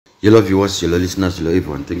Hello viewers, hello listeners, hello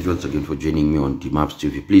everyone. Thank you once again for joining me on the Maps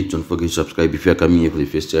TV. Please don't forget to subscribe if you are coming here for the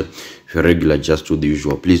first time. If you're regular, just do the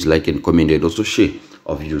usual. Please like and comment and also share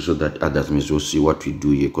our videos so that others may also see what we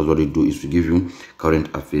do here. Because what we do is to give you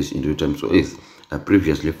current affairs in real time. So as I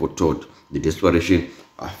previously foretold, the desperation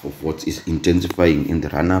for votes is intensifying in the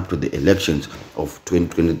run-up to the elections of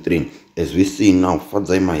 2023. As we see now,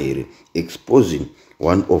 Fadzayi Mahere exposing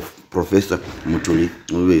one of Professor Mthuli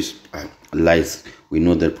Ncube's lies. We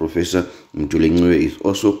know that Professor Mthuli Ncube is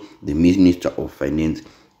also the Minister of Finance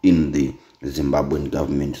in the Zimbabwean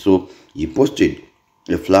government. So he posted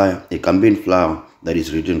a flyer, a campaign flyer that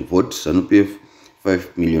is written, "Vote ZANU-PF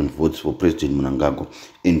 5 million votes for President Mnangagwa,"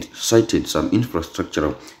 and cited some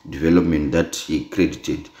infrastructural development that he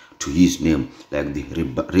credited to his name, like the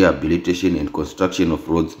rehabilitation and construction of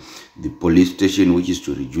roads, the police station, which is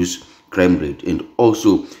to reduce crime rate, and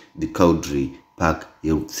also the Cowdrey Park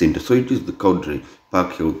Health Center. So it is the Cowdrey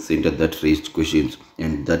Park Health Center that raised questions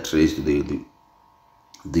and that raised the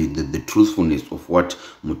truthfulness of what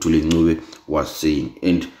Mthuli Ncube was saying.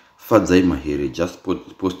 And Fadzayi Mahere just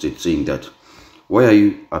posted saying that, "Why are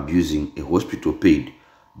you abusing a hospital paid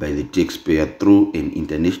by the taxpayer through an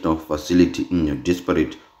international facility in your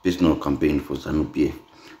desperate personal campaign for ZANU-PF?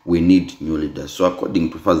 We need new leaders." So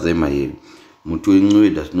according to Fadzayi Mahere, Mthuli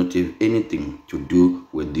Ncube does not have anything to do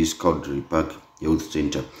with this Cowdrey Park Health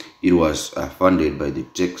Center. It was funded by the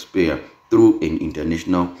taxpayer through an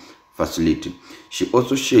international facility. She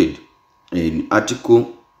also shared an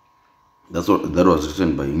article that was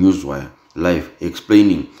written by Newswire Live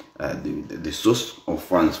explaining the source of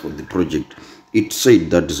funds for the project. It said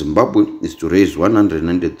that Zimbabwe is to raise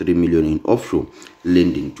 193 million in offshore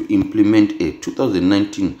lending to implement a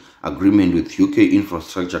 2019 agreement with UK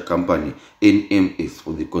infrastructure company NMS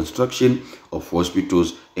for the construction of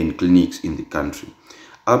hospitals and clinics in the country.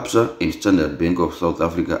 Absa and Standard Bank of South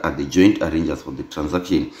Africa are the joint arrangers for the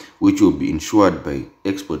transaction, which will be insured by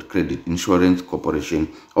Export Credit Insurance Corporation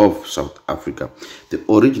of South Africa. The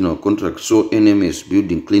original contract saw NMS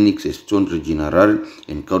building clinics at Stone Ridge in Harare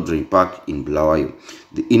and Cowdrey Park in Bulawayo.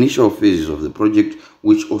 The initial phases of the project,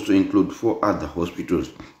 which also include 4 other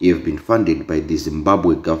hospitals, have been funded by the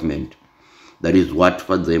Zimbabwe government. That is what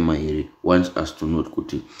Fadzayi Mahere wants us to note,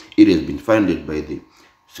 Kuti. It has been funded by the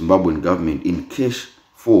Zimbabwean government in cash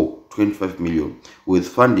for 25 million, with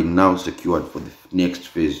funding now secured for the next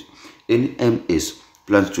phase. NMS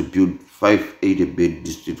plans to build 5 80-bed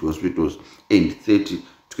district hospitals and 30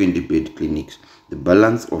 20-bed clinics. The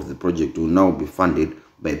balance of the project will now be funded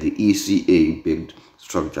by the ECA-backed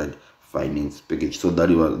structured finance package. So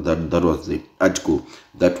that was the article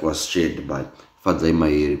that was shared by Fadzayi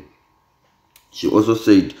Mahere. She also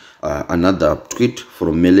said another tweet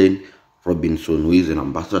from Melanie Robinson, who is an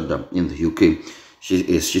ambassador in the UK.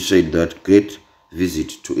 She said that great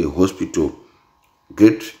visit to a hospital.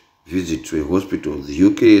 The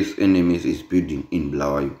UK's NMS is building in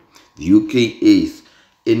Bulawayo. The UK's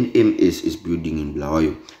NMS is building in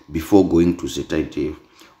Bulawayo before going to Setite.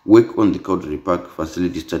 Work on the Cowdrey Park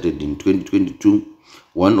facility started in 2022.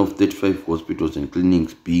 One of 35 hospitals and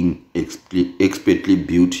clinics being expertly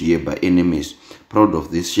built here by NMS. Proud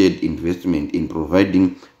of this shared investment in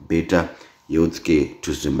providing better healthcare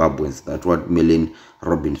to Zimbabweans. That's what Melanie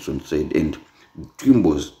Robinson said. And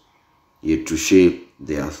Timbos here to share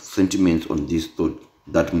their sentiments on this thought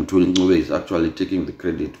that Mthuli Ncube is actually taking the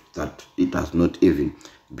credit that it does not even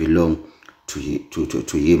belong to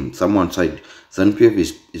him. Someone said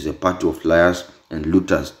ZANU-PF is a party of liars and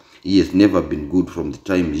looters. He has never been good from the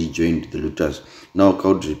time he joined the looters. Now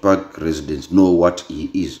Cowdrey Park residents know what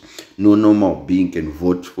he is. No normal being can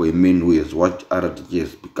vote for a man who has watched RTG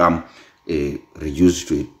has become reduced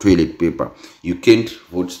to a toilet paper. You can't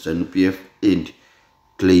vote ZANU-PF and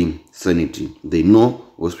claim sanity. They know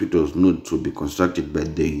hospitals need to be constructed,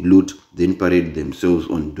 but they loot, then parade themselves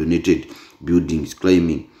on donated buildings,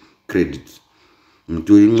 claiming credits.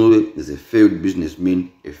 Mthuli Ncube is a failed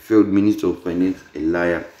businessman, a failed minister of finance, a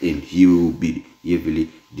liar, and he will be heavily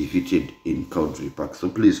defeated in Cowdrey Park. So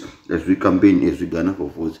please, as we campaign, as we garner for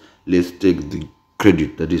votes, let's take the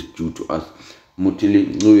credit that is due to us.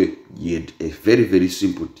 Mthuli Ncube had a very, very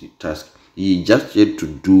simple task. He just had to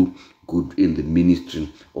do good in the Ministry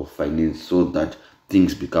of Finance so that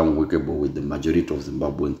things become workable with the majority of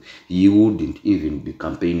Zimbabweans. He wouldn't even be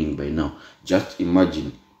campaigning by now. Just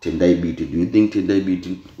imagine Tendai Biti. Do you think Tendai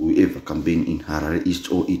Biti will ever campaign in Harare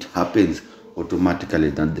East, or it happens automatically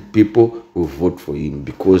that the people will vote for him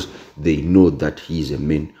because they know that he is a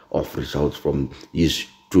man of results from his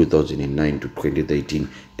 2009 to 2013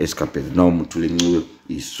 escapade? Now Mthuli Ncube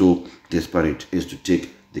is so desperate as to take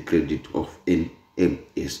the credit of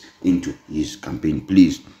NMS into his campaign.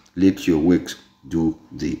 Please Let your works do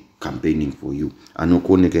the campaigning for you.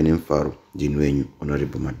 Anokoneke nemfaro, Dinwenyu,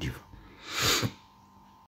 Honorable Madiva.